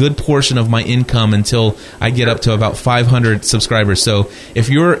is a good portion of my income until I get up to about 500 subscribers. So if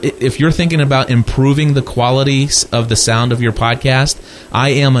you're thinking about improving the quality of the sound of your podcast, I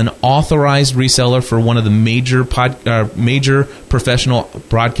am an authorized reseller for one of the major professional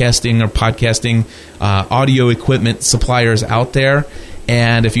broadcasting or podcasting audio equipment suppliers out there.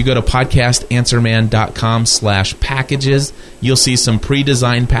 And if you go to podcastanswerman.com/packages, you'll see some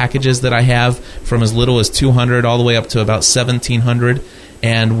pre-designed packages that I have from as little as $200 all the way up to about $1,700.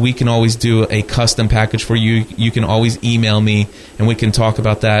 And we can always do a custom package for you. You can always email me, and we can talk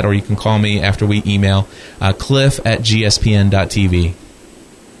about that, or you can call me after we email, cliff@gspn.tv.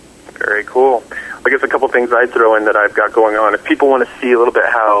 Very cool. I guess a couple things I'd throw in that I've got going on. If people want to see a little bit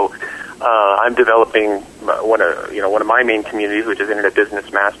how I'm developing one of my main communities, which is Internet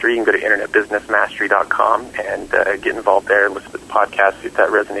Business Mastery, you can go to internetbusinessmastery.com and get involved there, listen to the podcast if that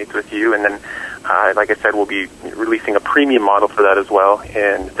resonates with you. And then, like I said, we'll be releasing a premium model for that as well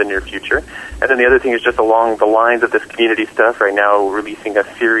in the near future. And then the other thing is just along the lines of this community stuff. Right now, we're releasing a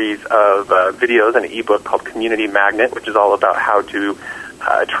series of videos and an ebook called Community Magnet, which is all about how to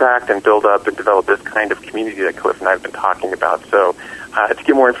attract and build up and develop this kind of community that Cliff and I have been talking about. So to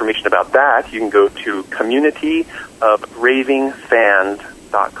get more information about that, you can go to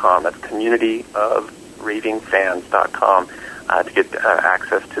communityofravingfans.com. That's communityofravingfans.com to get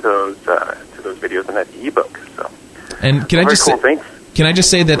access to those videos and that ebook. So, and can I just cool, say, thanks. Can I just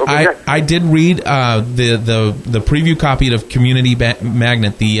say that I did read the preview copy of Community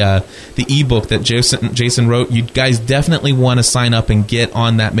Magnet, the ebook that Jason wrote. You guys definitely want to sign up and get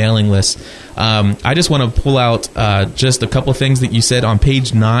on that mailing list. I just want to pull out just a couple of things that you said on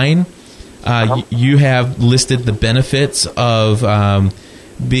page 9. You have listed the benefits of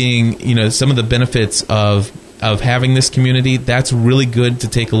being, some of the benefits of having this community. That's really good to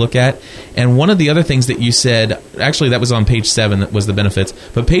take a look at. And one of the other things that you said, actually that was on page 7, that was the benefits,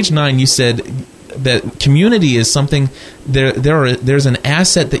 but page 9 you said that community is something, there's an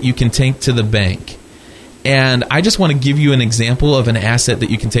asset that you can take to the bank. And I just want to give you an example of an asset that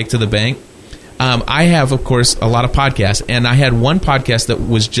you can take to the bank. I have, of course, a lot of podcasts, and I had one podcast that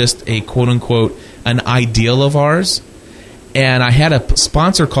was just a quote-unquote an ideal of ours. And I had a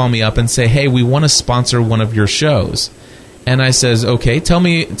sponsor call me up and say, "Hey, we want to sponsor one of your shows." And I says, "Okay, tell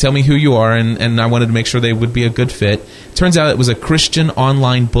me who you are." And I wanted to make sure they would be a good fit. Turns out it was a Christian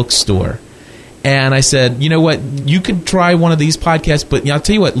online bookstore. And I said, "You know what? You could try one of these podcasts, but I'll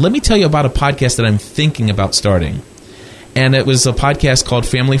tell you what. Let me tell you about a podcast that I'm thinking about starting." And it was a podcast called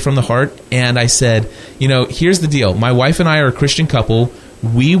Family from the Heart. And I said, here's the deal. My wife and I are a Christian couple.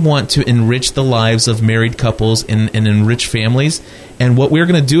 We want to enrich the lives of married couples and enrich families. And what we're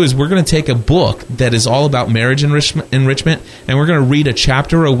going to do is we're going to take a book that is all about marriage enrichment, and we're going to read a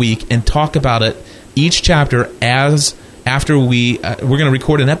chapter a week and talk about it, each chapter, after we're going to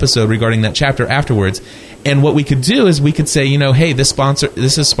record an episode regarding that chapter afterwards. And what we could do is we could say, hey, this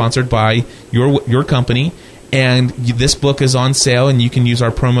is sponsored by your company, and this book is on sale, and you can use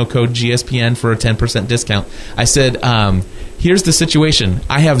our promo code GSPN for a 10% discount. I said, here's the situation.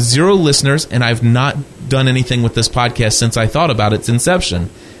 I have 0 listeners, and I've not done anything with this podcast since I thought about its inception.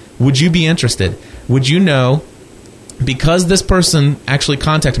 Would you be interested? Would you know, because this person actually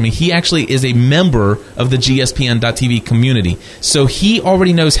contacted me, he actually is a member of the GSPN.TV community. So he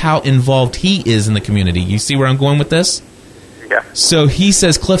already knows how involved he is in the community. You see where I'm going with this? Yeah. So he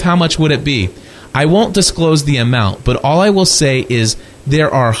says, "Cliff, how much would it be?" I won't disclose the amount, but all I will say is there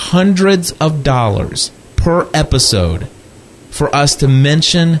are hundreds of dollars per episode for us to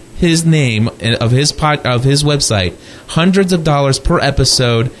mention his name of his website. Hundreds of dollars per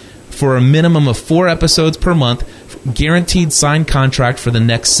episode for a minimum of 4 episodes per month, guaranteed signed contract for the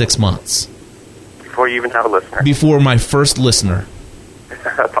next 6 months. Before you even have a listener. Before my first listener.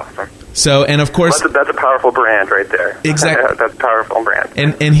 That's awesome. So, and of course... That's a powerful brand right there. Exactly. That's a powerful brand.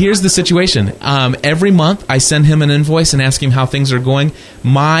 And here's the situation. Every month, I send him an invoice and ask him how things are going.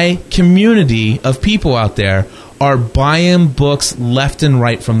 My community of people out there are buying books left and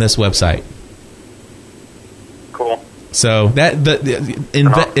right from this website. Cool. So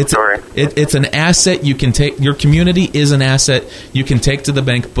it's an asset you can take. Your community is an asset you can take to the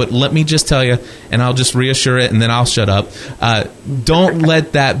bank. But let me just tell you, and I'll just reassure it, and then I'll shut up. Don't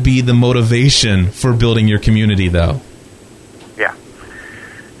let that be the motivation for building your community, though. Yeah.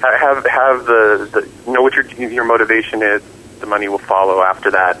 Have the know what your motivation is. The money will follow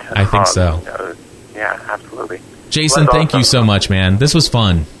after that. I think so. Yeah, absolutely. Jason, thank you so much, man. This was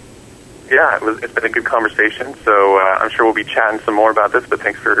fun. Yeah, it's been a good conversation, so I'm sure we'll be chatting some more about this, but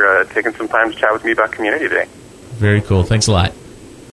thanks for taking some time to chat with me about community today. Very cool. Thanks a lot.